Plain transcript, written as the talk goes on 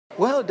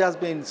Well, there's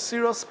been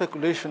serious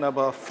speculation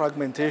about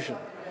fragmentation,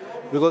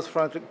 because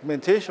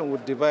fragmentation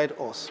would divide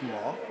us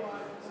more,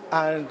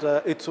 and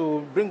it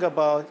will bring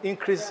about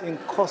increase in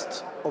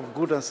cost of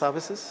goods and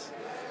services,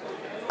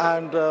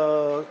 and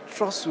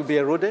trust will be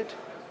eroded,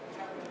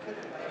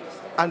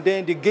 and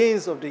then the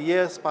gains of the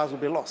years past will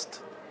be lost,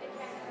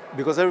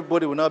 because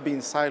everybody will now be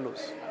in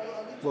silos.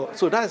 Well,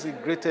 so that's the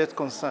greatest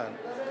concern.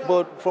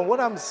 But from what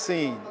I'm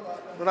seeing,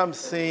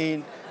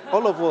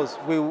 all of us,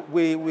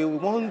 we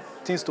want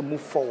things to move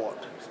forward.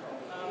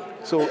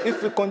 So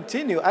if we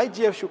continue,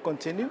 IGF should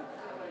continue,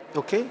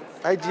 okay?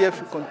 IGF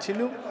should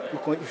continue.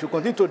 You should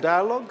continue to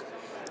dialogue,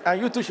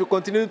 and you two should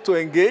continue to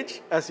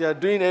engage as you are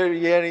doing every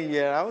year in,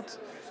 year out.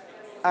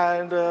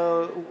 And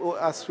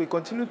as we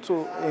continue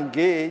to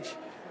engage,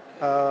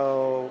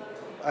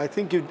 I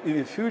think in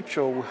the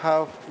future we'll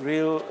have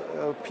real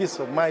peace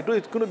of mind. Though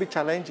it's going to be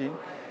challenging,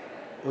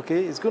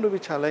 okay? It's going to be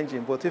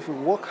challenging, but if we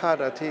work hard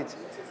at it,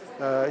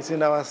 it's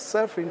in our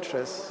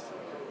self-interest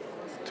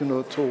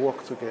to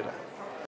work together.